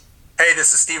Hey,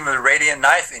 this is Stephen with Radiant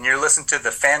Knife, and you're listening to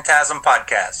the Phantasm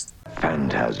Podcast.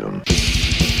 Phantasm.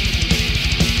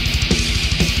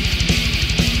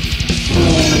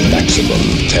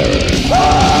 Maximum terror.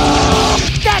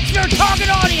 That's your target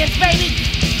audience, baby!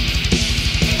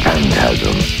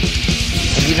 Phantasm.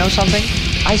 And you know something?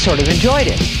 I sort of enjoyed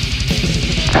it.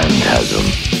 Phantasm.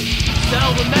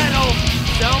 Sell the metal!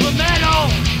 Sell the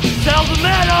metal! Sell the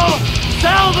metal!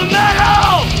 Sell the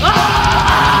metal!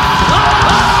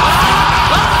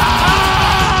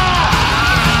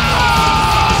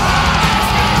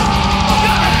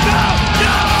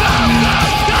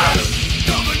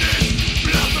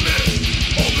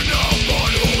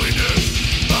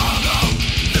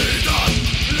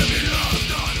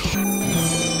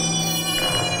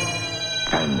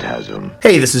 Phantasm.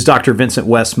 Hey, this is Dr. Vincent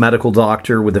West, medical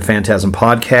doctor with the Phantasm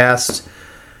Podcast.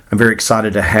 I'm very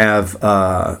excited to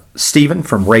have Stephen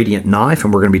from Radiant Knife,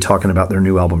 and we're going to be talking about their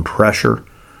new album, Pressure,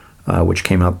 which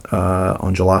came out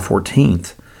on July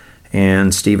 14th.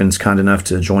 And Stephen's kind enough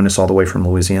to join us all the way from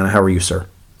Louisiana. How are you, sir?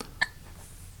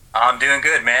 I'm doing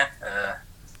good, man.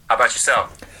 How about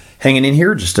yourself? Hanging in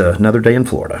here, just another day in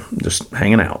Florida, just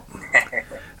hanging out.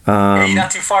 Yeah, you're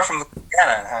not too far from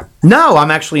Louisiana, huh? No,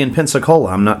 I'm actually in Pensacola.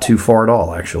 I'm not too far at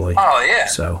all, actually. Oh, yeah.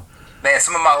 So, man,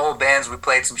 some of my old bands, we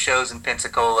played some shows in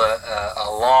Pensacola a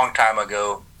long time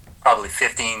ago, probably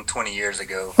 15, 20 years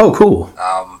ago. oh, cool.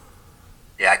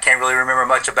 Yeah, I can't really remember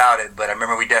much about it, but I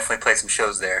remember we definitely played some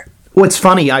shows there. Well, it's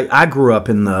funny. I grew up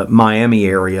in the Miami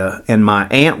area, and my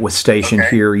aunt was stationed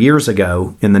here years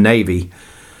ago in the Navy.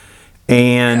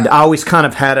 And I always kind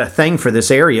of had a thing for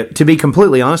this area. To be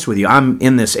completely honest with you, I'm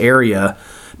in this area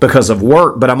because of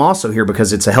work, but I'm also here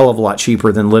because it's a hell of a lot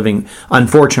cheaper than living,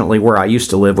 unfortunately, where I used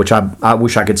to live, which I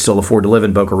wish I could still afford to live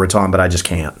in Boca Raton, but I just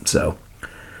can't. So,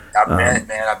 I bet,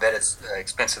 man. I bet it's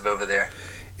expensive over there.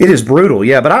 it is brutal,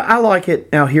 yeah, but I like it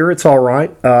out here. It's all right.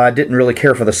 I didn't really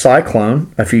care for the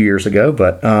cyclone a few years ago,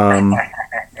 but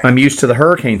I'm used to the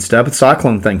hurricane stuff. The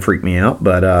cyclone thing freaked me out,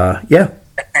 but yeah.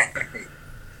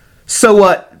 So,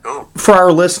 for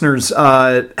our listeners,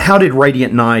 how did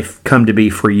Radiant Knife come to be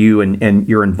for you and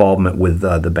your involvement with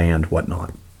the band,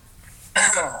 whatnot?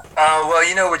 Well,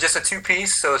 you know, we're just a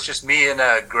two-piece, so it's just me and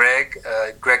Greg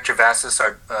Travassis,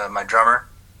 my drummer.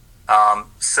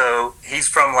 So he's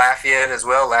from Lafayette as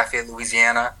well, Lafayette,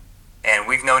 Louisiana, and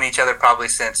we've known each other probably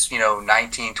since,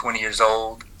 19, 20 years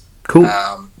old. Cool.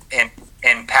 And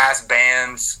in past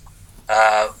bands,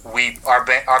 our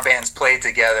bands played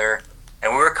together.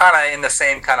 And we were kind of in the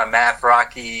same kind of math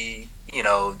rocky,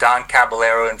 Don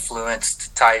Caballero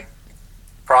influenced type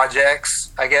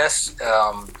projects, I guess.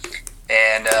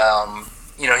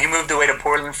 He moved away to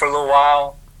Portland for a little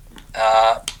while.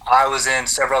 I was in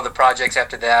several other projects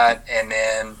after that. And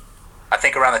then I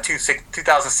think around the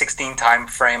 2016 time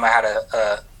frame, I had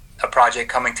a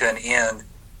project coming to an end.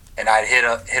 And I'd hit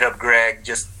up Greg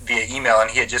just via email,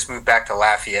 and he had just moved back to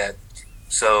Lafayette.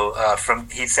 So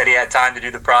he said he had time to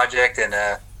do the project, and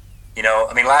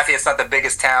Lafayette's not the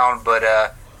biggest town, but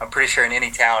I'm pretty sure in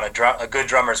any town a good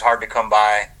drummer is hard to come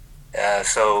by.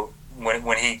 So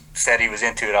when he said he was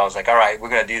into it, I was like, all right, we're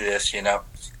gonna do this,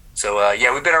 So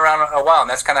we've been around a while, and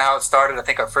that's kind of how it started. I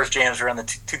think our first jams were in the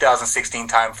 2016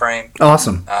 time frame.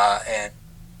 Awesome. And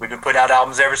we've been putting out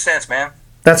albums ever since, man.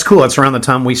 That's cool. That's around the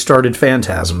time we started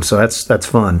Phantasm, so that's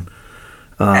fun.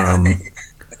 A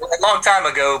long time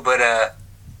ago, but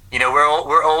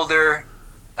we're older.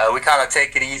 We kind of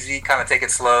take it easy, kind of take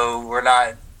it slow. We're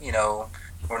not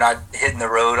hitting the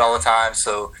road all the time.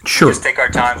 So sure. We just take our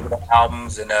time with the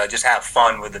albums and just have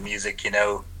fun with the music.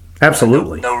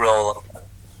 Absolutely. No real.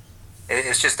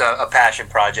 It's just a passion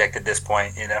project at this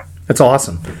point. That's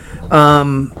awesome.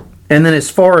 And then as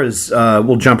far as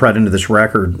we'll jump right into this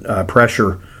record,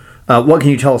 Pressure. What can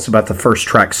you tell us about the first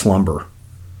track, Slumber?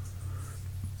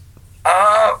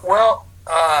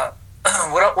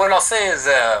 What I'll say is,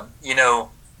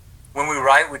 when we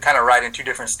write, we kind of write in two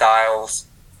different styles.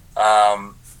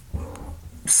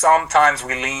 Sometimes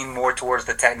we lean more towards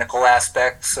the technical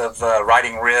aspects of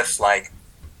writing riffs, like,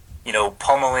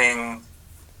 pummeling,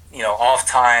 off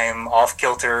time, off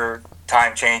kilter,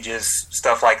 time changes,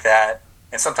 stuff like that.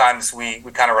 And sometimes we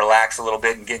kind of relax a little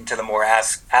bit and get into the more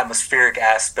atmospheric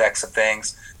aspects of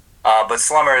things. But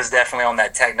Slumber is definitely on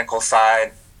that technical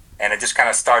side, and it just kind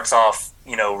of starts off,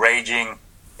 raging,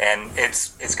 and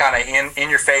it's kind of in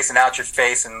your face and out your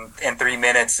face in 3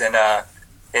 minutes, and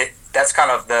that's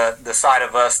kind of the side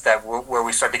of us where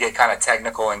we start to get kind of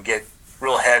technical and get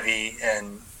real heavy,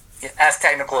 and as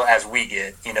technical as we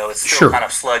get. It's still Sure. kind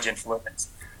of sludge influenced.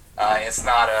 It's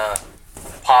not a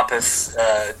pompous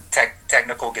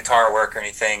technical guitar work or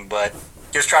anything, but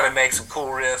just try to make some cool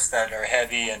riffs that are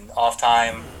heavy and off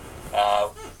time.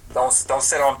 Don't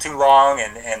sit on them too long,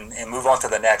 and move on to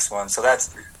the next one. So that's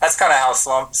kind of how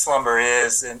Slumber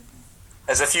is, and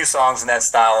there's a few songs in that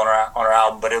style on our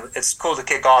album, but it's cool to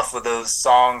kick off with those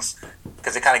songs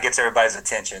because it kind of gets everybody's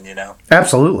attention, you know.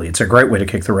 Absolutely, it's a great way to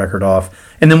kick the record off.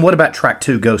 And then what about track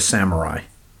 2, Ghost Samurai?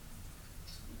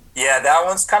 Yeah, that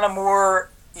one's kind of more,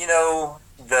 you know,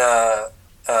 the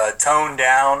toned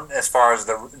down as far as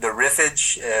the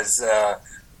riffage, as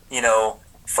you know,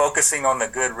 focusing on the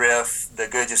good riff, the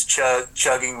good just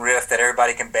chugging riff that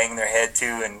everybody can bang their head to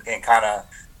and kind of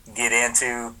get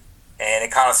into, and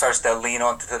it kind of starts to lean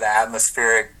onto the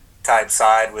atmospheric type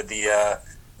side with the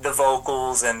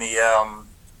vocals and the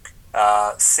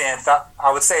synth.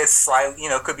 I would say it's slightly, you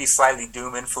know, could be slightly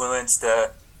doom influenced.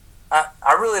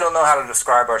 I really don't know how to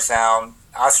describe our sound.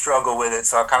 I struggle with it,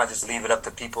 so I kind of just leave it up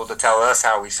to people to tell us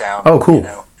how we sound. Oh, cool. You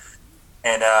know?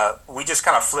 And we just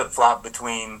kind of flip-flop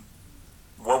between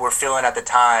what we're feeling at the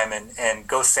time, and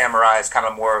Ghost Samurai is kind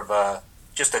of more of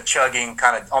just a chugging,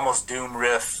 kind of almost doom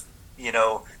riff, you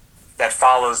know, that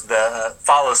follows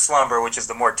Slumber, which is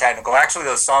the more technical. Actually,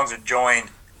 those songs are joined,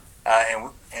 and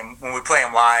when we play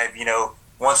them live, you know,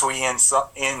 once we end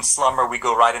Slumber, we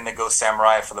go right into Ghost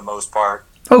Samurai for the most part.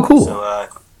 Oh, cool. So,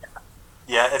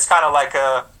 yeah, it's kind of like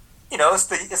you know, it's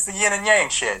the yin and yang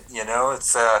shit. You know,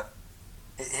 it's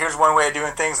here's one way of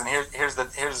doing things, and here's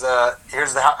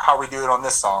how we do it on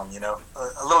this song. You know,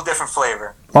 a little different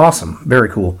flavor. Awesome, very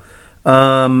cool.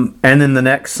 And then the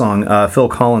next song, Phil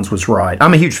Collins Was Right.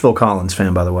 I'm a huge Phil Collins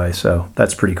fan, by the way, so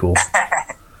that's pretty cool.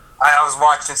 I was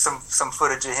watching some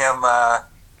footage of him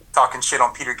talking shit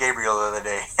on Peter Gabriel the other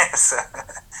day. So,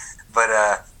 but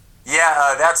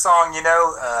yeah, that song, you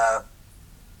know,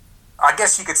 I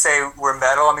guess you could say we're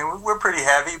metal. I mean, we're pretty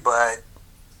heavy, but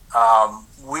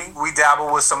we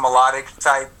dabble with some melodic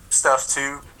type stuff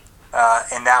too.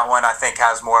 And that one, I think,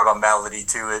 has more of a melody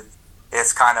to it.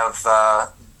 It's kind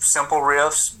of simple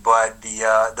riffs, but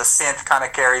the synth kind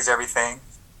of carries everything.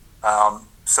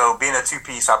 So being a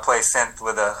two-piece, I play synth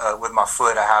with my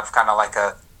foot. I have kind of like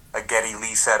a Geddy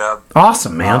Lee setup.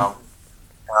 Awesome, man.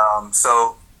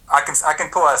 So I can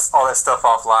pull all that stuff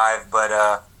off live, but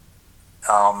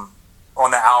on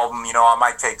the album, you know, I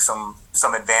might take some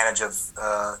advantage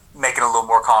of making it a little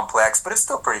more complex, but it's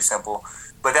still pretty simple.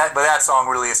 But that song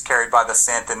really is carried by the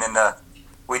synth, and then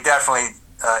we definitely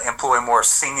employ more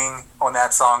singing on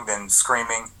that song than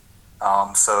screaming.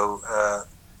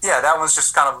 Yeah, that one's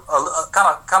just kind of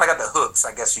got the hooks,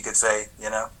 I guess you could say. You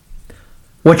know.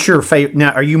 What's your favorite?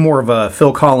 Now, are you more of a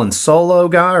Phil Collins solo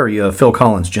guy, or are you a Phil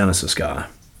Collins Genesis guy?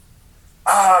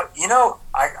 You know,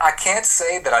 I can't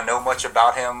say that I know much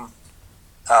about him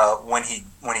when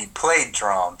he played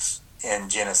drums in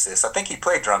Genesis. I think he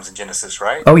played drums in Genesis,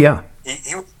 right? Oh yeah.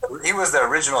 He was the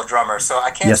original drummer, so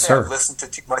I can't say I've listened to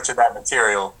too much of that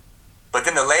material. But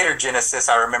then the later Genesis,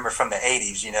 I remember from the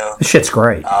 '80s. You know, the shit's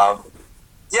great.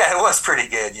 Yeah, it was pretty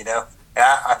good. You know, and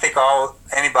I think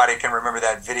anybody can remember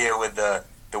that video with the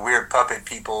weird puppet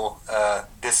people.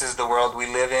 This is the world we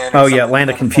live in. Oh yeah, Land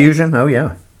of Confusion. Oh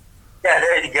yeah. Yeah,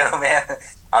 there you go, man.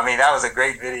 I mean, that was a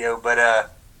great video, but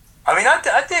I mean,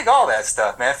 I dig all that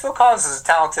stuff, man. Phil Collins is a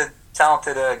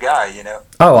talented guy, you know.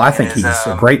 Oh, I think he's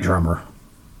a great drummer.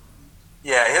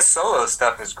 Yeah, his solo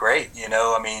stuff is great, you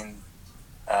know. I mean,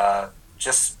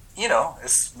 just, you know,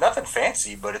 it's nothing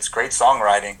fancy, but it's great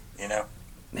songwriting, you know.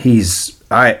 I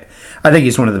think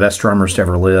he's one of the best drummers to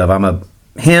ever live.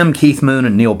 Him, Keith Moon,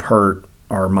 and Neil Peart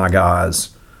are my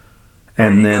guys.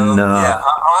 And then, yeah,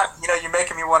 you know, you're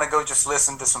making me want to go just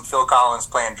listen to some Phil Collins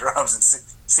playing drums and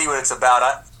see what it's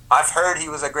about. I've heard he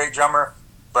was a great drummer,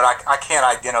 but I can't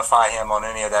identify him on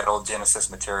any of that old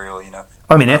Genesis material, you know.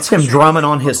 I mean, that's him drumming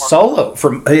on his solo,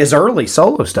 from his early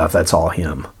solo stuff. That's all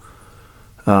him.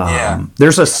 Yeah.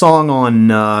 There's a song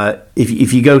on,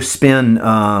 if you go spin,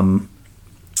 oh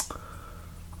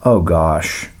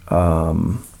gosh,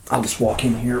 I'll just walk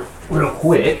in here real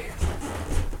quick.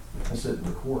 I said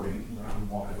recording. I'm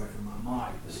walking away from my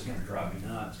mic. This is going to drive me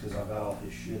nuts because I've got all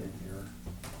this shit in here.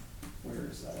 Where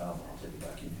is that album? I'll take it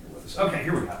back in here with us. Okay,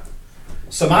 here we go.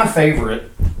 So my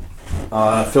favorite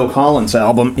Phil Collins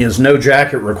album is No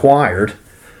Jacket Required.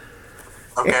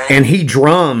 Okay. And he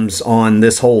drums on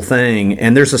this whole thing.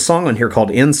 And there's a song on here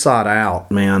called Inside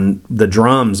Out, man. The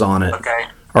drums on it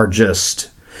are just...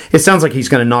 It sounds like he's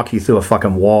going to knock you through a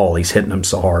fucking wall. He's hitting them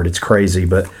so hard. It's crazy,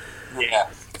 but... Yeah.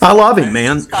 I love him,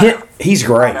 man. He's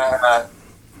great.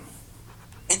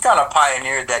 He kind of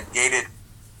pioneered that gated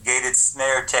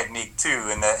snare technique too,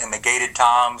 and the gated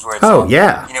toms where it's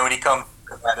yeah. You know, when he comes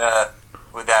with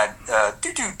that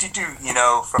do do do do, you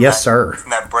know, from from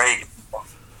that break.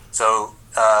 So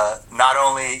not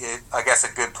only, I guess,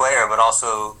 a good player, but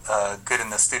also good in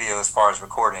the studio as far as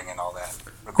recording and all that.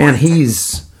 And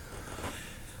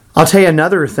I'll tell you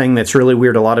another thing that's really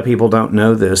weird. A lot of people don't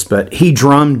know this, but he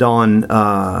drummed on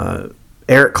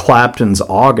Eric Clapton's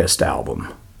August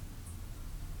album.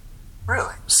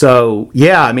 Really? So,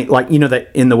 yeah, I mean, like,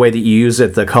 that in the way that you use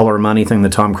it, the Color of Money thing, the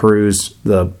Tom Cruise,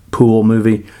 the pool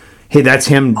movie, that's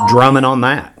him drumming on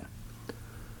that.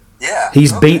 Yeah.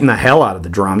 He's beating the hell out of the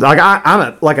drums. Like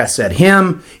I said,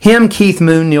 him, Keith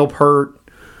Moon, Neil Peart,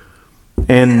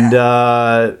 and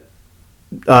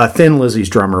Thin Lizzy's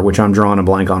drummer, which I'm drawing a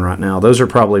blank on right now. Those are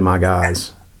probably my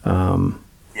guys. You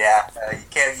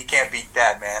can't beat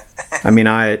that, man. I mean,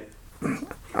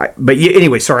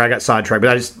 anyway, sorry, I got sidetracked.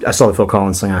 But I saw the Phil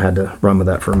Collins thing. I had to run with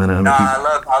that for a minute. No,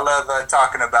 I love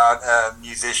talking about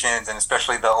musicians, and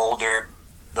especially the older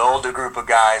group of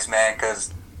guys, man.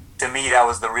 Because to me, that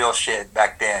was the real shit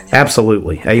back then.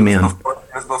 Absolutely, amen. It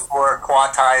was before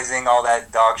quantizing, all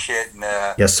that dog shit, and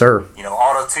yes, sir.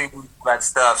 Auto tune, all that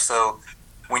stuff. So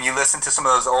when you listen to some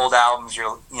of those old albums,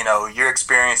 you're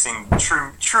experiencing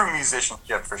true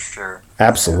musicianship for sure.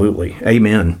 Absolutely,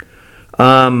 amen.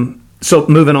 So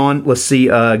moving on, let's see.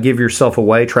 Give Yourself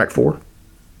Away, track 4.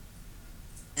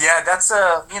 Yeah, that's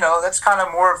that's kind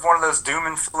of more of one of those doom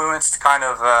influenced kind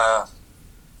of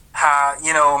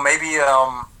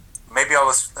maybe I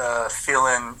was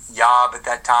feeling Yob at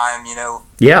that time.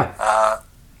 Yeah.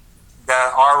 The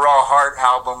Our Raw Heart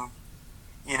album.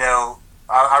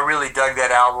 I really dug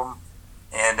that album,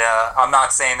 and I'm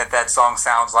not saying that song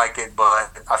sounds like it,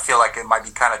 but I feel like it might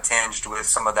be kind of tinged with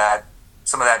some of that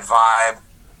vibe.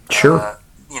 Sure.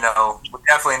 We're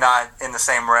definitely not in the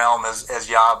same realm as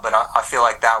Yob, but I feel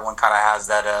like that one kind of has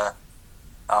that,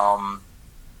 kind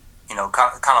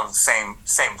of the same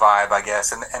vibe, I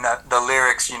guess. And the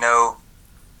lyrics,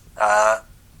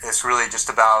 it's really just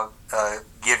about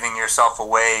giving yourself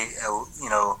away.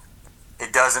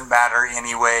 It doesn't matter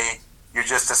anyway. You're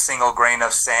just a single grain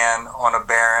of sand on a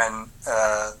barren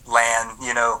land.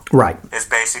 Right. It's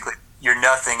basically you're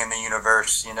nothing in the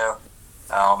universe.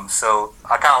 So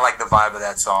I kind of like the vibe of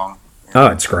that song. Oh,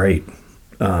 it's great.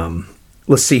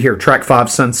 Let's see here. Track 5,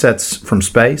 Sunsets from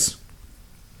Space.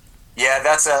 Yeah,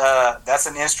 that's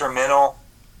an instrumental,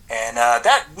 and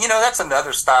that's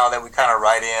another style that we kind of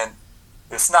write in.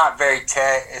 It's not very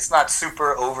tech. It's not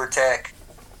super over tech.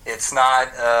 It's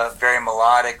not very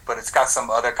melodic, but it's got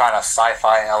some other kind of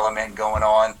sci-fi element going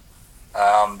on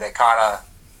that kind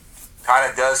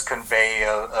of does convey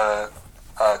a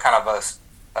kind of a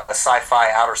sci-fi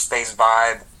outer space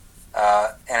vibe,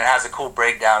 and it has a cool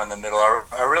breakdown in the middle.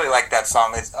 I really like that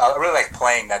song. I really like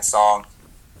playing that song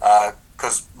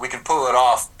because we can pull it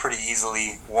off pretty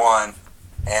easily. And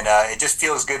it just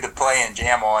feels good to play and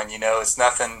jam on. It's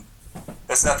nothing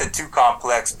too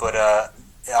complex, but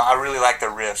I really like the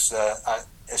riffs.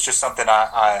 It's just something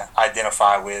I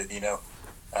identify with.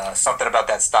 Something about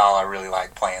that style. I really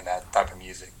like playing that type of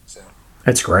music. So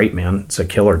that's great, man. It's a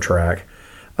killer track.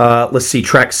 Let's see,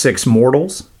 track 6,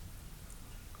 Mortals.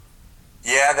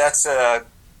 Yeah, that's kind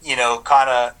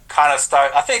of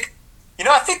start. I think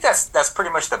that's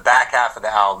pretty much the back half of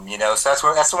the album.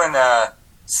 So that's when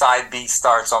side B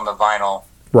starts on the vinyl.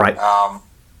 Right.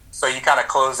 So you kind of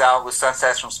close out with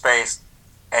Sunsets from Space,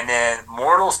 and then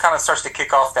Mortals kind of starts to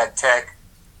kick off that tech,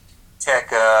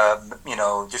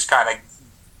 just kind of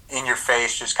in your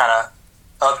face, just kind of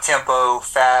up tempo,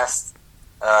 fast,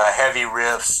 heavy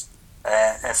riffs.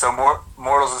 And so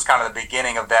Mortals is kind of the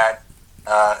beginning of that,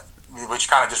 which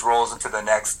kind of just rolls into the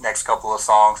next couple of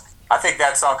songs. I think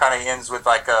that song kind of ends with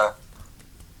like a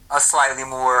slightly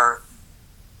more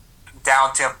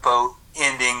down-tempo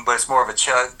ending, but it's more of a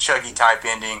chuggy type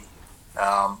ending.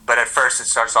 But at first it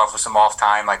starts off with some off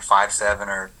time, like 5/7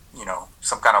 or,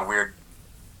 some kind of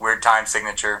weird time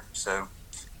signature. So,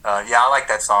 I like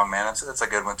that song, man. It's a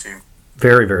good one too.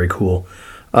 Very, very cool.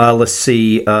 Let's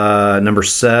see, number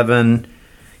 7,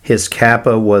 His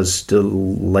Kappa was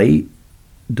delayed.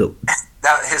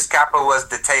 His Kappa was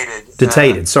detated.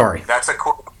 Detated, sorry. That's a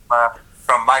quote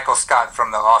from Michael Scott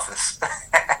from The Office.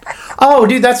 Oh,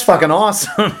 dude, that's fucking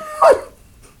awesome.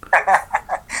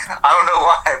 I don't know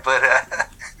why, but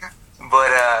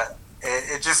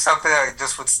it's just something that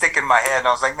just would stick in my head. And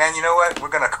I was like, man, you know what? We're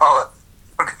gonna call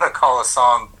a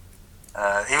song.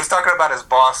 He was talking about his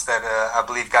boss that I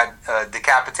believe got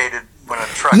decapitated when a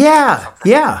truck. Yeah.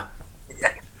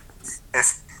 And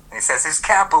he says his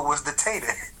Kappa was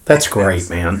detated. That's great,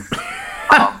 man.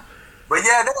 But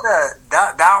yeah,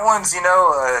 that one's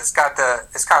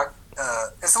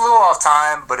it's a little off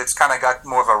time, but it's kind of got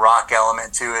more of a rock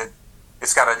element to it.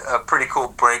 It's got a pretty cool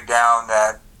breakdown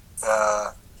that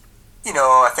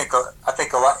I think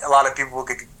a lot of people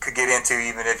could get into,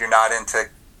 even if you're not into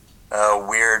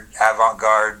weird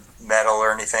avant-garde metal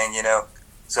or anything,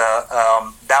 So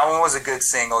that one was a good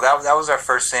single. That was our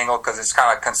first single because it's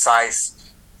kind of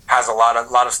concise, has a lot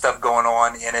of stuff going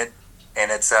on in it,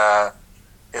 and it's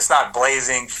not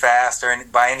blazing fast or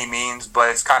by any means, but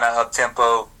it's kind of up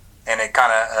tempo, and it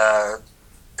kind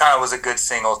of was a good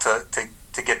single to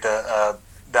get the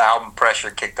album pressure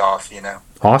kicked off.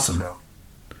 Awesome. So.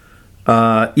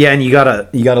 Yeah, and you gotta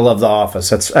love The Office.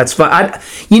 That's fun.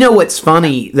 What's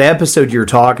funny? The episode you're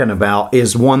talking about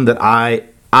is one that I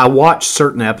watch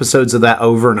certain episodes of that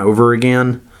over and over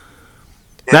again.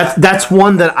 That's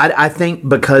one that I think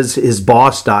because his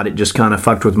boss died, it just kind of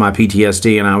fucked with my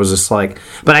PTSD, and I was just like,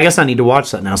 but I guess I need to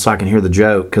watch that now so I can hear the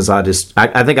joke, because I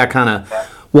think I kind of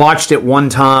watched it one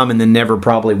time and then never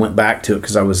probably went back to it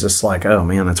because I was just like, oh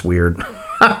man, that's weird.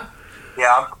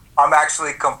 Yeah, I'm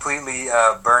actually completely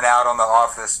burnt out on The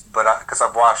Office, but because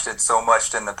I've watched it so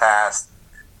much in the past.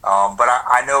 But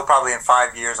I know probably in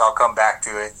 5 years I'll come back to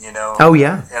it. Oh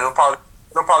yeah, it'll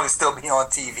probably still be on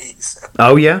TV. So.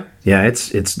 Oh yeah,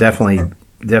 it's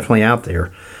definitely out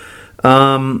there.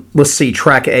 Let's see,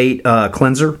 track 8,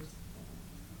 Cleanser.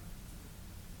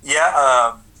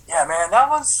 Yeah, man, that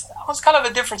was kind of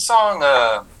a different song.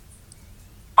 I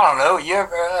don't know.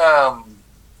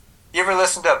 You ever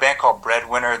listen to a band called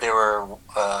Breadwinner? They were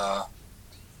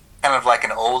kind of like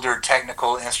an older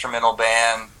technical instrumental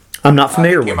band. I'm not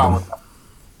familiar with them.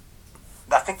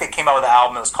 I think they came out with an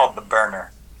album that was called The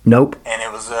Burner. Nope. And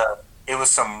it was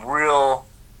some real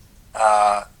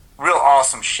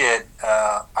awesome shit.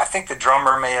 I think the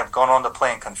drummer may have gone on to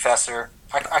play in Confessor.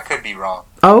 I could be wrong.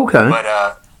 Oh, okay.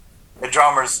 But the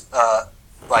drummer's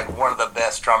like one of the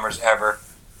best drummers ever.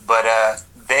 But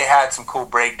they had some cool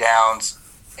breakdowns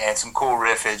and some cool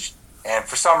riffage. And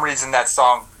for some reason, that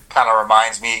song kind of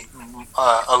reminds me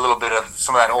a little bit of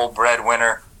some of that old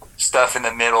Breadwinner stuff in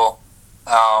the middle.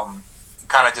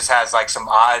 Kind of just has like some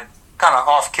odd, kind of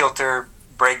off-kilter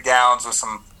breakdowns with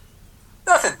some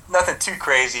nothing too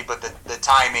crazy, but the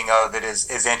timing of it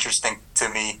is interesting to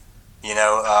me.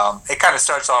 It kind of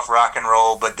starts off rock and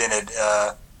roll, but then it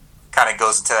kind of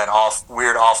goes into that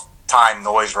weird off-time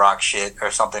noise rock shit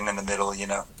or something in the middle.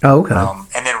 Oh, okay.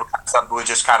 And then wraps up with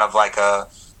just kind of like I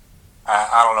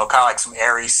don't know, kind of like some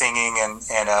airy singing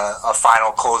and a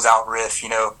final closeout riff.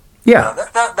 Yeah.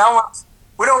 That one,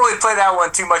 we don't really play that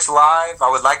one too much live.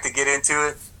 I would like to get into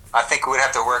it. I think we'd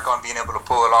have to work on being able to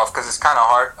pull it off because it's kind of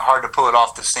hard to pull it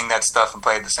off to sing that stuff and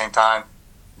play at the same time.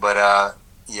 But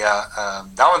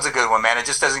that one's a good one, man. It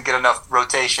just doesn't get enough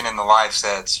rotation in the live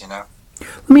sets,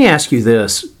 Let me ask you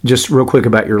this, just real quick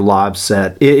about your live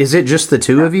set. Is it just the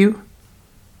two of you?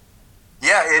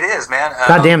 Yeah, it is, man.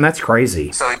 God damn, that's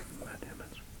crazy. So,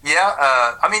 yeah,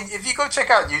 I mean, if you go check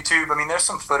out YouTube, I mean, there's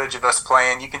some footage of us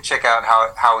playing. You can check out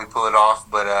how we pull it off.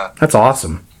 But that's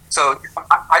awesome. So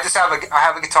I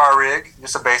have a guitar rig,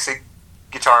 just a basic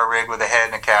guitar rig with a head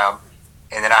and a cab,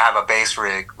 and then I have a bass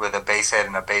rig with a bass head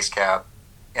and a bass cab,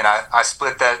 and I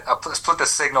split the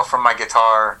signal from my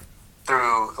guitar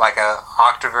through like a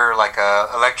Octaver, like a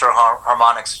Electro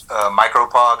Harmonics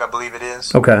Micropog, I believe it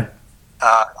is. Okay.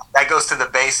 That goes to the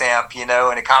bass amp,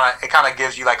 and it kind of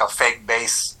gives you like a fake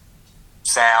bass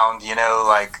sound,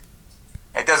 like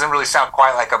it doesn't really sound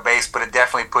quite like a bass, but it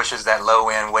definitely pushes that low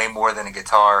end way more than a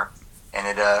guitar, and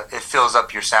it fills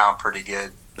up your sound pretty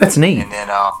good. That's neat. And then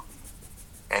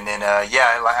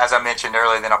yeah, as I mentioned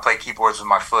earlier, then I play keyboards with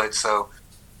my foot. So,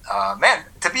 man,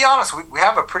 to be honest, we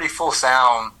have a pretty full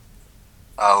sound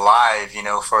live,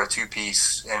 for a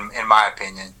 2-piece, in my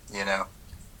opinion,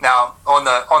 Now on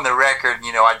the record,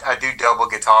 I do double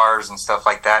guitars and stuff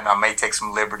like that, and I may take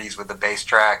some liberties with the bass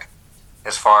track,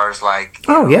 as far as like.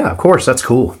 Oh yeah, of course, that's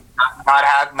cool. Not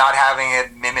having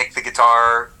it mimic the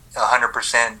guitar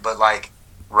 100%, but like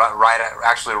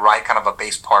write kind of a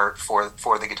bass part for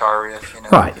the guitar riff,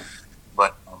 Right.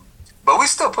 But we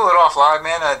still pull it off live,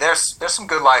 man. There's some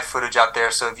good live footage out there,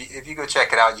 so if you go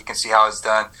check it out, you can see how it's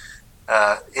done.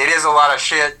 It is a lot of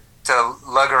shit to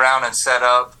lug around and set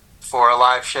up for a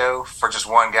live show for just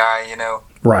one guy,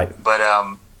 Right. But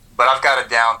I've got it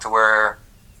down to where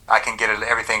I can get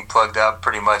everything plugged up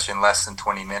pretty much in less than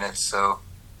 20 minutes. So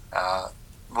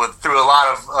through a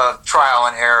lot of trial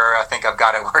and error, I think I've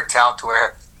got it worked out to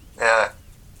where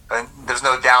there's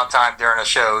no downtime during a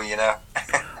show,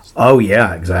 Oh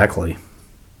yeah, exactly.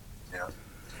 Yeah.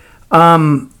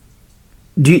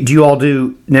 Do you all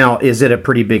do now? Is it a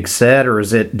pretty big set, or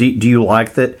is it? Do you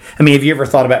like that? I mean, have you ever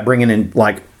thought about bringing in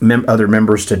like other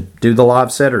members to do the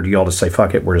live set, or do you all just say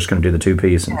fuck it, we're just going to do the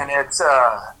 2-piece? And it's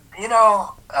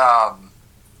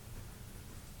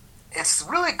it's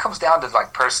really comes down to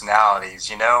like personalities,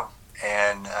 you know,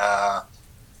 and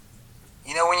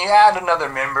you know, when you add another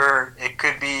member, it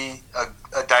could be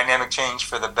a dynamic change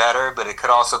for the better, but it could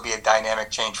also be a dynamic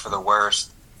change for the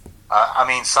worse. I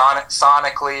mean,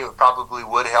 sonically, it probably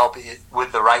would help it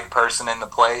with the right person in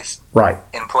place.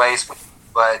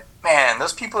 But man,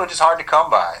 those people are just hard to come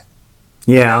by.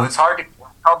 Yeah, you know, it's hard to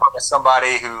come by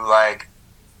somebody who like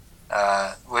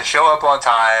will show up on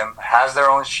time, has their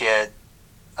own shit,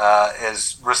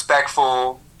 is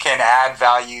respectful, can add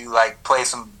value, like play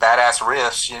some badass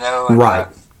riffs, you know. And, right.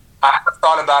 I have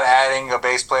thought about adding a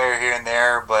bass player here and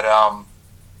there, but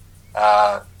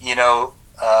you know,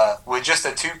 with just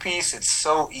a two-piece, it's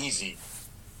so easy.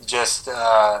 Just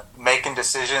making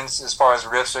decisions as far as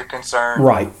riffs are concerned.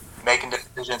 Right. Making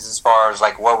decisions as far as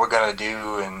like what we're gonna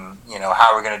do and you know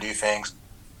how we're gonna do things.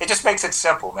 It just makes it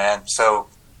simple, man. So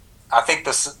I think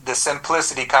the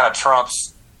simplicity kind of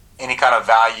trumps any kind of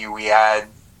value we add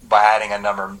by adding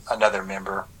another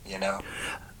member, you know.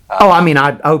 I mean,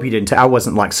 I hope you didn't. I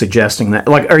wasn't like suggesting that.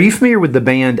 Like, are you familiar with the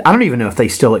band? I don't even know if they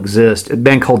still exist. A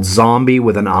band called Zombie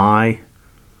with an I.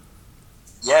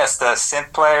 Yes, the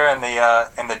synth player and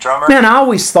the drummer. Man, I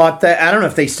always thought that. I don't know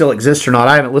if they still exist or not.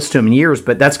 I haven't listened to them in years,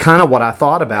 but that's kind of what I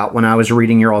thought about when I was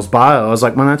reading your all's bio. I was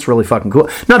like, man, that's really fucking cool.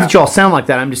 Not that y'all sound like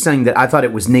that. I'm just saying that I thought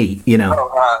it was neat, you know.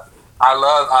 I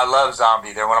love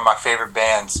Zombie. They're one of my favorite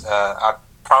bands. I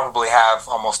probably have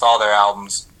almost all their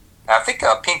albums. And I think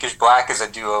Pinkish Black is a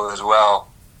duo as well,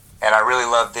 and I really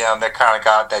love them. They kind of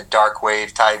got that dark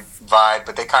wave type vibe,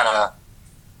 but they kind of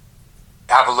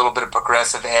have a little bit of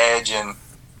progressive edge. And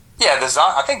yeah,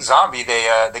 I think Zombie,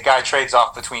 the guy trades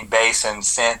off between bass and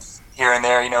synth here and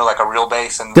there, you know, like a real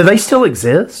bass. And do they still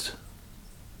exist?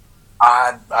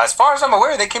 As far as I'm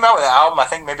aware, they came out with an album, I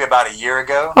think maybe about a year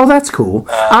ago. Oh, that's cool.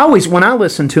 When I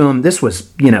listened to them, this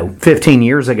was, 15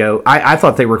 years ago, I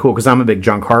thought they were cool because I'm a big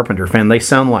John Carpenter fan. They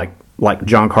sound like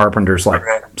John Carpenter's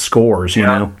scores, you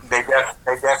know? They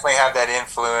definitely have that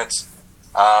influence.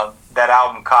 That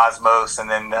album Cosmos, and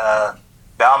then the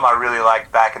album I really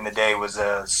liked back in the day was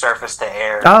Surface to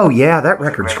Air. Oh, yeah, that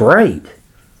record's great.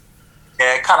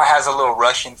 Yeah, it kind of has a little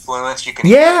Rush influence. You can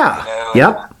yeah. Hear, you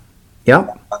know?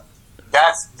 Yep.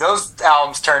 Those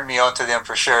albums turned me onto them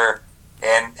for sure,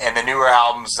 and the newer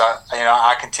albums,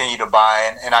 I continue to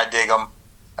buy and I dig them.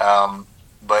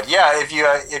 But yeah, if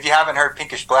you haven't heard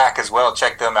Pinkish Black as well,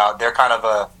 check them out. They're kind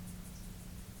of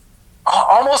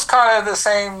almost kind of the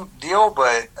same deal,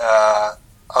 but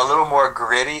a little more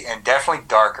gritty and definitely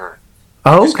darker.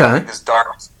 Oh, just okay. kind of like this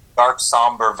dark,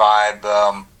 somber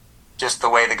vibe. Just the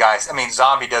way the guys. I mean,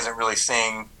 Zombie doesn't really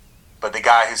sing. But the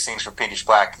guy who sings for Pinkish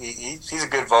Black, he's a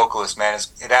good vocalist, man.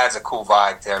 It adds a cool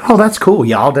vibe to everything. Oh, that's cool.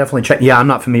 Yeah, I'll definitely check. Yeah, I'm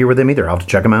not familiar with them either. I'll have to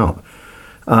check them out.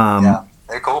 Yeah,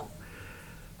 they're cool.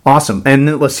 Awesome. And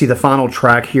then let's see the final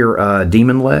track here,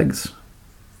 Demon Legs.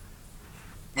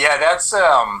 Yeah, that's,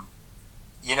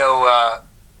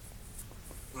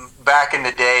 back in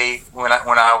the day when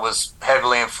I was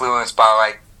heavily influenced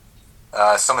by,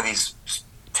 some of these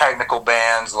technical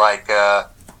bands like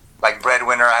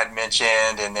Breadwinner I had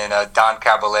mentioned, and then Don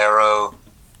Caballero,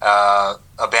 a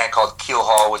band called Keel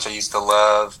Hall, which I used to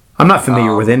love. I'm not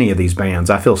familiar with any of these bands.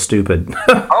 I feel stupid.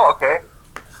 Oh, okay.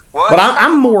 What? But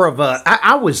I'm more of a...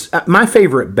 I was... My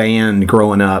favorite band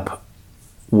growing up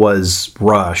was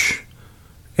Rush.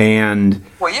 And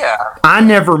well, yeah. I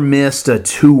never missed a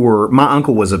tour. My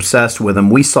uncle was obsessed with them.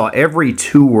 We saw every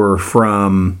tour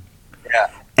from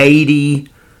 80...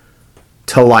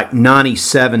 to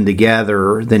 97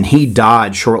 together. Then he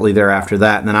died shortly thereafter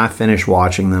that, and then I finished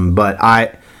watching them. But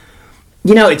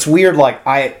it's weird.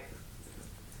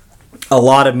 A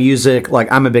lot of music.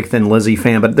 I'm a big Thin Lizzy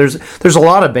fan, but there's a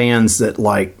lot of bands that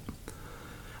I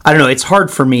don't know. It's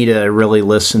hard for me to really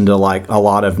listen to a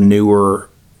lot of newer,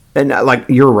 and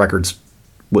your records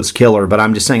was killer. But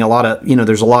I'm just saying a lot of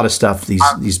there's a lot of stuff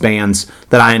these bands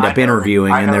that I end up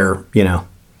interviewing, and they're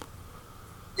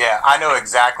Yeah, I know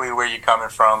exactly where you're coming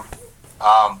from.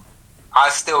 I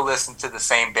still listen to the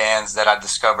same bands that I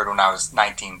discovered when I was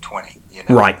 19, 20.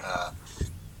 Right.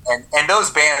 And those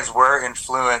bands were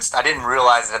influenced. I didn't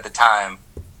realize it at the time,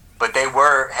 but they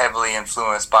were heavily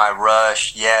influenced by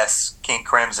Rush, Yes, King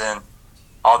Crimson,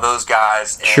 all those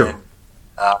guys. And, sure.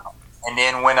 And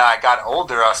then when I got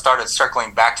older, I started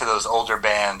circling back to those older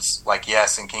bands like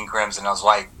Yes and King Crimson. I was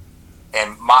like,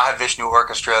 and Mahavishnu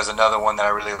Orchestra is another one that I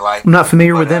really like. I'm not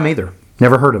familiar with them either.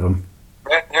 Never heard of them.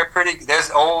 They're pretty. There's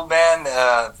old band,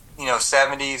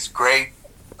 70s, great,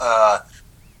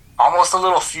 almost a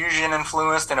little fusion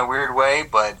influenced in a weird way,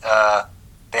 but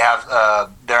they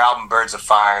have their album Birds of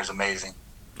Fire is amazing.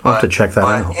 I'll have to check that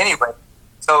out. Anyway,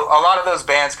 So a lot of those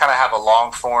bands kind of have a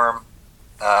long form,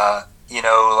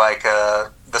 like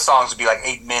the songs would be like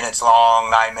 8 minutes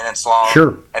long, 9 minutes long.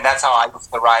 Sure. And that's how I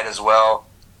used to write as well.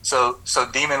 So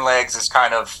Demon Legs is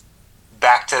kind of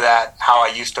back to that, how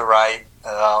I used to write.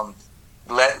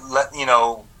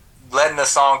 Letting the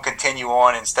song continue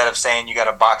on instead of saying you got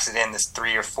to box it in this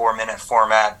 3 or 4 minute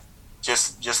format.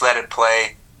 Just let it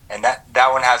play. And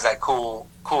that one has that cool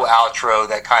outro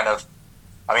that kind of,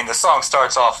 I mean, the song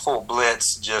starts off full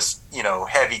blitz, just,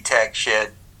 heavy tech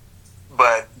shit.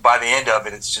 But by the end of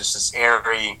it, it's just this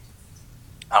airy,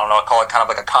 I don't know, I call it kind of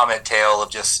like a comet tail of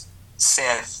just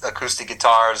synth acoustic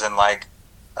guitars and like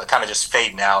kind of just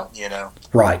fading out,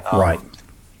 Right, right.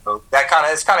 So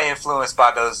it's kind of influenced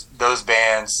by those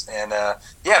bands. And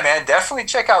yeah, man, definitely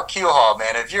check out Keelhaul,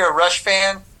 man. If you're a Rush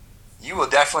fan, you will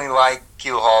definitely like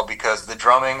Keelhaul because the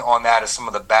drumming on that is some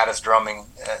of the baddest drumming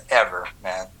ever,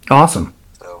 man. Awesome.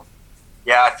 So,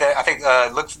 yeah, I think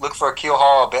look for a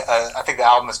Keelhaul. I think the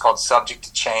album is called Subject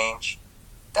to Change.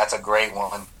 That's a great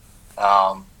one.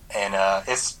 And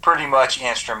it's pretty much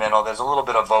instrumental. There's a little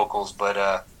bit of vocals, but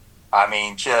I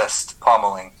mean, just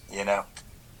pummeling,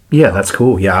 Yeah, that's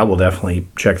cool. Yeah, I will definitely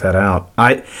check that out.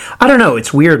 I don't know.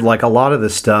 It's weird. Like a lot of the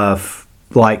stuff,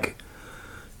 like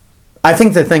I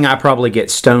think the thing I probably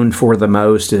get stoned for the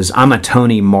most is I'm a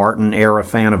Tony Martin era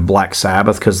fan of Black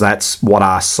Sabbath because that's what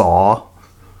I saw.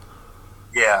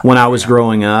 Yeah. When I was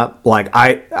growing up, like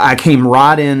I came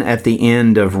right in at the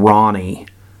end of Ronnie,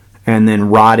 and then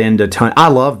right into Tony. I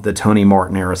love the Tony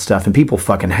Martin era stuff, and people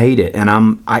fucking hate it,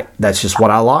 and that's just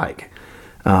what I like.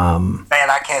 Man,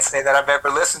 I can't say that I've ever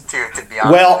listened to it, to be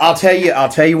honest. Well, I'll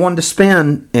tell you one to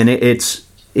spin, and it's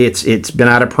been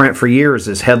out of print for years.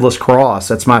 Is Headless Cross.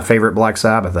 That's my favorite Black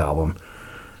Sabbath album.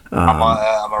 I'm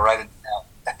gonna write it down.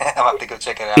 I'm gonna have to go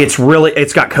check it out.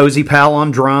 It's got Cozy Pal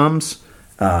on drums,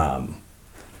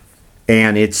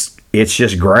 and it's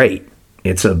just great.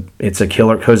 It's a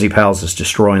killer. Cozy Pal's just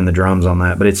destroying the drums on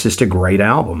that, but it's just a great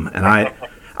album, and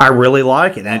I really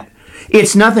like it. And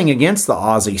it's nothing against the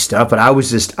Ozzy stuff, but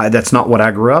that's not what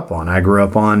I grew up on. I grew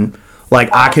up on, like,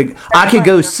 I could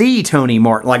go see Tony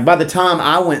Martin. Like, by the time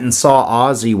I went and saw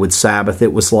Ozzy with Sabbath,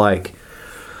 it was like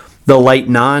the late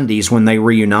 90s when they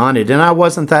reunited, and I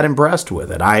wasn't that impressed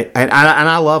with it. I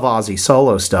love Ozzy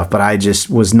solo stuff, but I just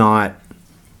was not.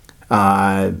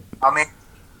 I mean,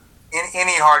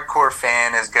 any hardcore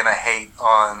fan is gonna hate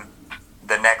on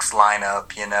the next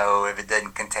lineup, if it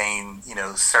doesn't contain,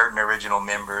 certain original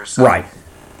members. So right.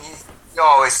 You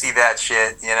always see that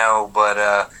shit,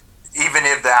 but even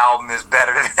if the album is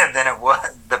better than it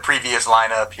was the previous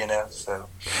lineup, so.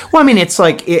 Well, I mean, it's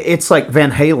like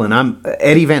Van Halen.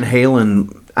 Eddie Van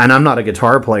Halen, and I'm not a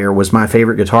guitar player, was my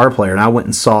favorite guitar player, and I went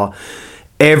and saw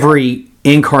every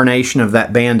incarnation of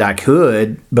that band I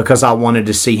could because I wanted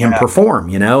to see him perform,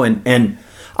 and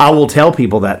I will tell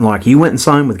people that, like, you went and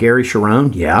saw him with Gary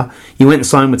Sharon? Yeah. You went and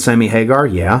saw him with Sammy Hagar?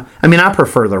 Yeah. I mean, I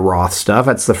prefer the Roth stuff.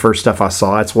 That's the first stuff I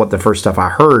saw. It's the first stuff I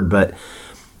heard, but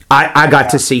I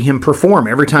got to see him perform.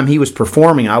 Every time he was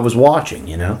performing, I was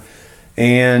watching,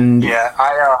 and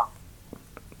yeah,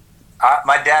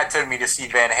 my dad took me to see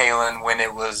Van Halen when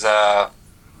it was, I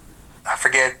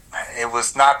forget, it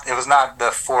was not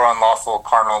the For Unlawful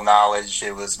Carnal Knowledge.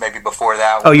 It was maybe before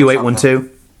that. Oh, you ate one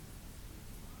too?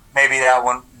 Maybe that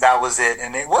was it.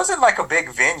 And it wasn't like a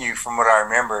big venue from what I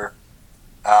remember.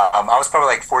 I was probably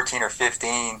like 14 or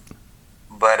 15.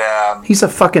 But he's a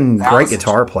fucking great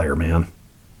guitar player, man.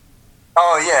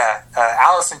 Oh, yeah.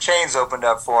 Alice in Chains opened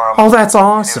up for him. Oh, that's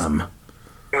awesome.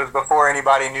 It was before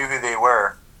anybody knew who they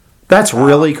were. That's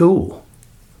really cool.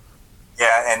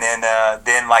 Yeah, and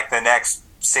then like the next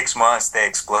 6 months, they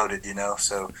exploded,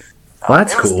 so... Well,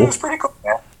 that's cool. It was pretty cool,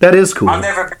 man. That is cool. I've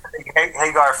never been a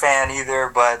Hagar fan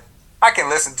either, but I can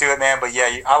listen to it, man. But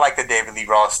yeah, I like the David Lee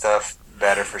Roth stuff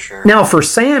better for sure. Now, for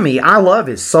Sammy, I love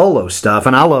his solo stuff,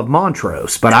 and I love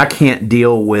Montrose, but I can't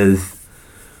deal with,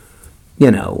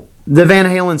 the Van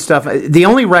Halen stuff. The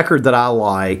only record that I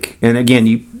like, and again,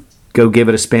 you go give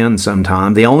it a spin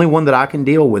sometime, the only one that I can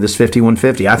deal with is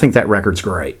 5150. I think that record's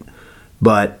great.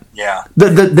 But yeah,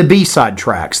 the B-side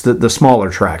tracks, the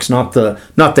smaller tracks, not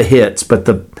the hits, but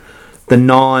the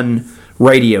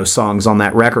non-radio songs on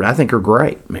that record, I think are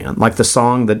great, man. Like the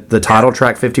song, the title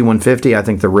track 5150, I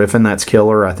think the riff in that's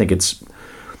killer. I think it's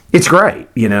great.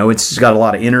 It's got a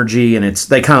lot of energy, and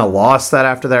they kind of lost that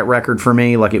after that record for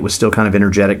me. Like it was still kind of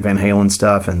energetic Van Halen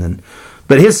stuff,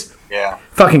 but his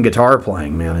fucking guitar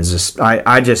playing, man, is just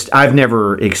I've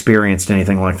never experienced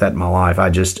anything like that in my life.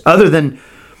 other than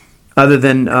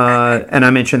and I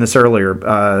mentioned this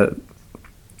earlier,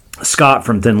 Scott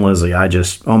from Thin Lizzy,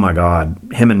 oh my God,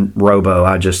 him and Robo,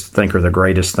 I just think are the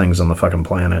greatest things on the fucking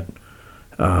planet.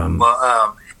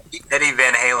 Eddie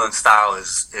Van Halen's style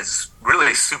is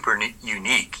really super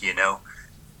unique, you know,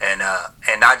 and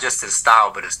not just his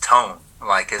style, but his tone.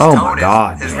 Like his tone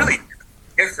is really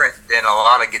different than a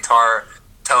lot of guitar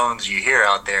tones you hear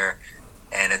out there,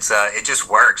 and it just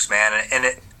works, man. And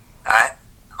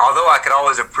although I could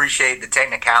always appreciate the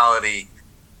technicality,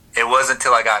 it wasn't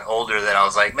until I got older that I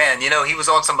was like, man, you know, he was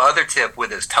on some other tip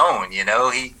with his tone, you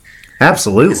know.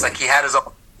 Absolutely. It's like he had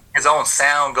his own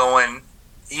sound going,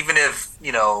 even if,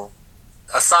 you know,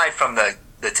 aside from the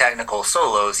technical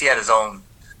solos, he had his own,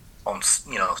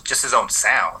 you know, just his own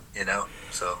sound, you know.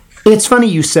 So it's funny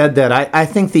you said that. I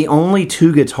think the only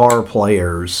two guitar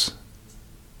players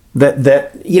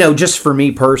that you know, just for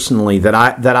me personally, that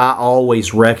I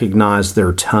always recognize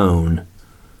their tone,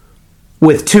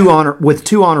 with two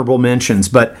honorable mentions,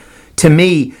 but to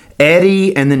me,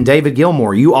 Eddie and then David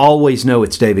Gilmour, you always know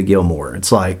it's David Gilmour.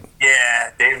 It's like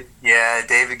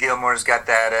David Gilmour's got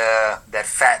that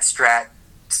Fat Strat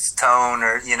tone,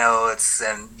 or you know,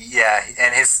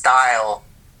 and his style.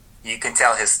 You can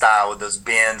tell his style with those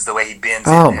bends, the way he bends.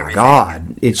 Oh my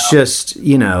God, it's just,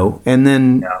 you know, and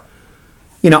then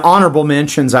you know, honorable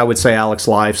mentions. I would say Alex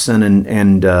Lifeson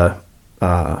and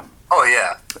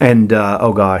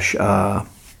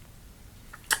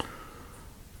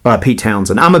Pete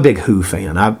Townsend. I'm a big Who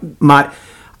fan.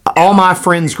 All my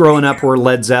friends growing up were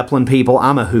Led Zeppelin people.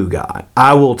 I'm a Who guy.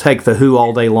 I will take the Who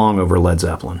all day long over Led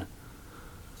Zeppelin.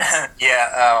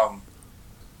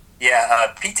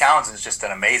 Pete Townsend's just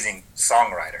an amazing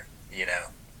songwriter. You know,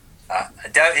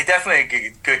 he's definitely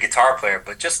a good guitar player,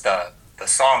 but just the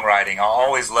songwriting. I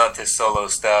always loved his solo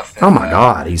stuff. And, oh my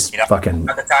God, he's fucking. I'm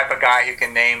not the type of guy who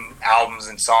can name albums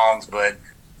and songs, but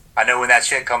I know when that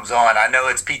shit comes on, I know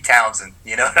it's Pete Townsend.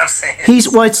 You know what I'm saying?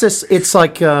 It's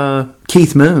like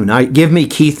Keith Moon. Give me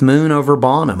Keith Moon over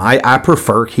Bonham. I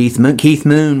prefer Keith Moon. Keith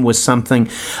Moon was something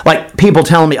like people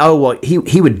telling me, oh well,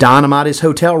 he would dynamite his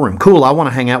hotel room. Cool, I want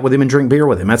to hang out with him and drink beer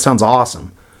with him. That sounds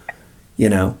awesome. You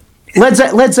know, Led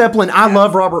Zeppelin. I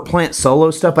love Robert Plant's solo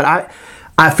stuff, but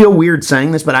I feel weird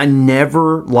saying this, but I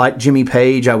never liked Jimmy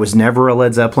Page. I was never a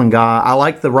Led Zeppelin guy. I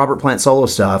like the Robert Plant solo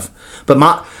stuff, but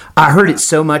I heard it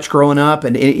so much growing up,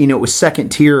 and you know, it was second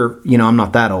tier. You know, I'm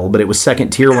not that old, but it was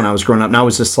second tier when I was growing up, and I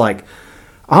was just like,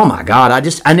 oh my God,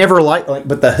 I never liked,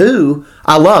 but the Who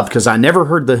I loved, because I never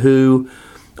heard the Who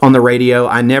on the radio.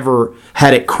 I never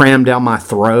had it crammed down my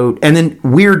throat. And then,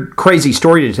 weird, crazy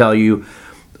story to tell you,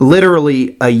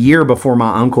 literally a year before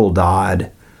my uncle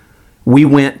died, we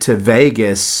went to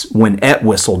Vegas when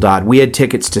Entwistle died. We had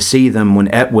tickets to see them when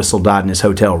Entwistle died in his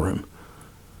hotel room.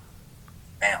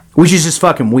 Damn. Which is just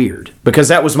fucking weird, because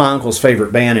that was my uncle's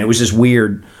favorite band. It was just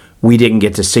weird we didn't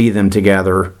get to see them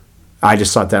together. I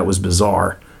just thought that was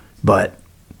bizarre. But,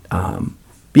 I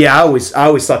always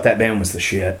thought that band was the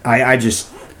shit. I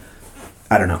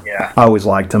don't know. Yeah. I always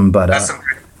liked them, but... That's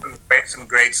some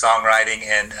great songwriting,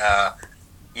 and,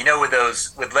 you know,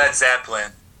 with Led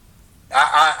Zeppelin,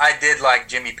 I did like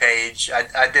Jimmy Page.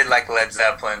 I did like Led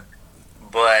Zeppelin,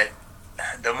 but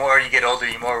the more you get older,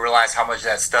 you more realize how much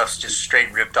that stuff's just straight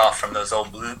ripped off from those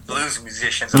old blues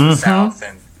musicians of the South,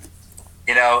 and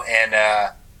you know, and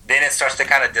then it starts to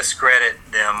kind of discredit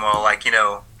them. Well, like, you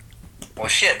know, well,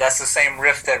 shit, that's the same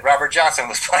riff that Robert Johnson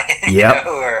was playing. Yep.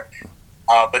 You know,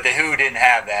 but the Who didn't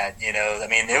have that. You know, I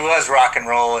mean, it was rock and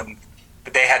roll,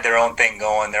 but they had their own thing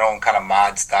going, their own kind of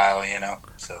mod style. You know.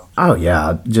 So. Oh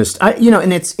yeah,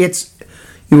 and it's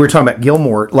you were talking about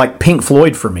Gilmour, like Pink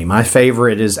Floyd for me. My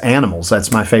favorite is Animals.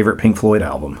 That's my favorite Pink Floyd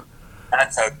album.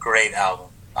 That's a great album.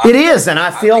 It is, and I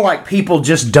feel like people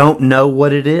just don't know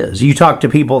what it is. You talk to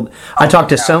people. I talk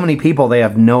to so many people, they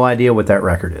have no idea what that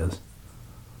record is.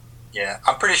 Yeah,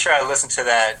 I'm pretty sure I listened to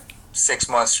that 6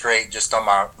 months straight just on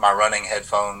my running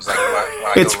headphones. Like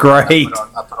when it's great.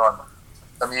 I put on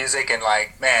the music, and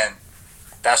like, man.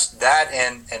 That's that,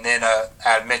 and then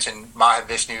I mentioned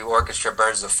Mahavishnu Orchestra,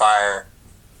 Birds of Fire.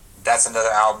 That's another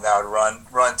album that I would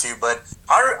run to. But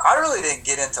I really didn't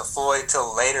get into Floyd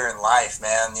till later in life,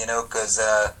 man. You know, because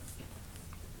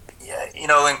you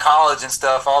know, in college and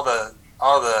stuff, all the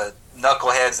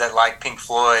knuckleheads that like Pink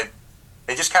Floyd,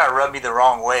 they just kind of rubbed me the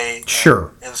wrong way.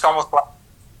 Sure, and it's almost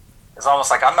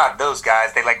like I'm not those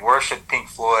guys. They like worship Pink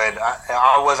Floyd.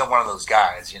 I wasn't one of those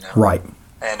guys, you know. Right.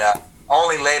 And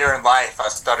only later in life I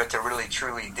started to really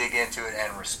truly dig into it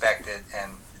and respect it,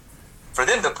 and for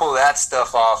them to pull that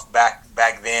stuff off back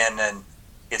then, and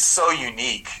it's so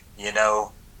unique, you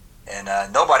know, and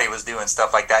nobody was doing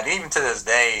stuff like that. And even to this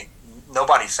day,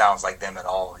 nobody sounds like them at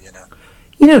all, you know.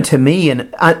 To me,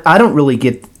 and I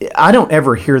don't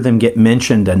ever hear them get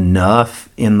mentioned enough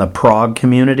in the prog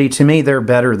community. To me, they're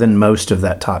better than most of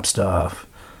that top stuff.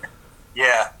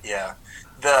 Yeah.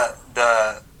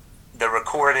 The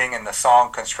recording and the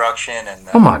song construction and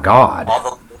oh my God,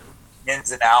 all the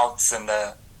ins and outs and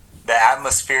the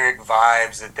atmospheric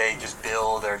vibes that they just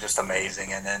build are just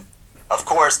amazing. And then, of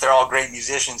course, they're all great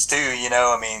musicians too.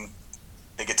 I mean,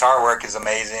 the guitar work is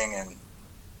amazing, and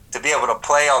to be able to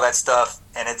play all that stuff,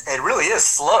 and it really is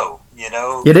slow.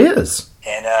 It is.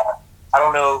 And I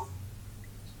don't know.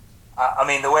 I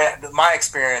mean, my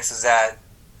experience is that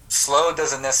slow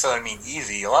doesn't necessarily mean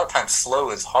easy. A lot of times, slow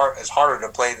is harder to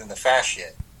play than the fast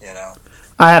shit.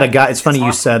 I had a guy. It's funny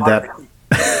you said that.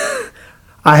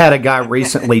 I had a guy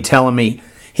recently telling me,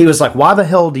 he was like, "Why the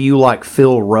hell do you like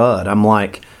Phil Rudd?" I'm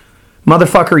like,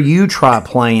 "Motherfucker, you try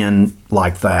playing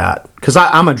like that," because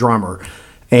I'm a drummer,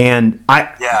 and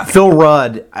Phil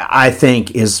Rudd, I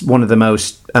think, is one of the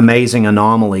most amazing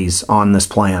anomalies on this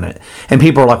planet. And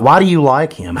people are like, "Why do you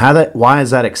like him? Why is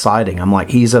that exciting?" I'm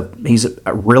like, he's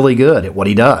really good at what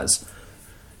he does.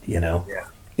 Yeah.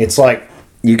 It's like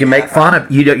you can make fun of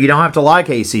you don't have to like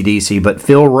AC/DC, but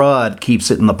Phil Rudd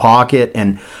keeps it in the pocket.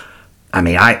 And I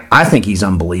mean, I think he's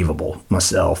unbelievable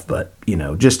myself. But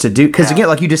just to do, because again,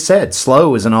 like you just said,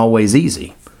 slow isn't always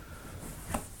easy.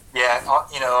 Yeah,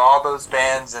 all those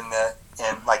bands and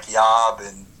like Yob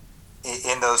and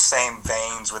in those same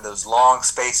veins with those long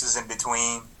spaces in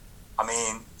between. I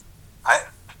mean, I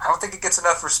don't think it gets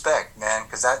enough respect, man,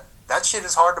 because that shit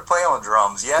is hard to play on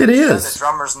drums. Yeah, it is. The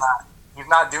drummer's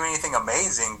not doing anything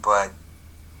amazing, but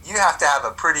you have to have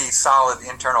a pretty solid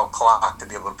internal clock to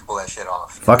be able to pull that shit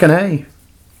off. Fucking A.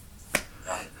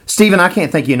 Stephen, I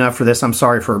can't thank you enough for this. I'm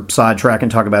sorry for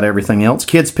sidetracking, talk about everything else.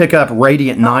 Kids, pick up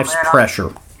Radiant Knife's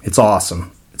Pressure. It's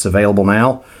awesome. It's available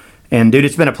now. And, dude,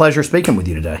 it's been a pleasure speaking with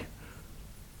you today.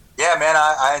 Yeah, man,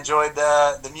 I enjoyed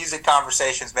the music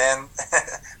conversations, man.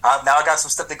 Now I got some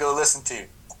stuff to go listen to.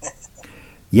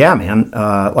 Yeah, man.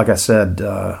 Like I said,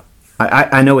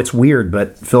 I know it's weird,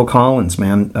 but Phil Collins,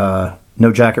 man,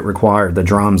 No Jacket Required. The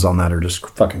drums on that are just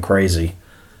fucking crazy.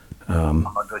 I'm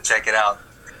going to go check it out.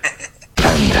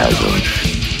 Phantasm.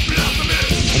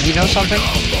 And you know something?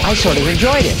 I sort of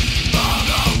enjoyed it.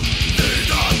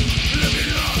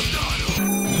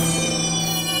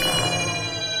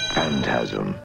 Phantasm.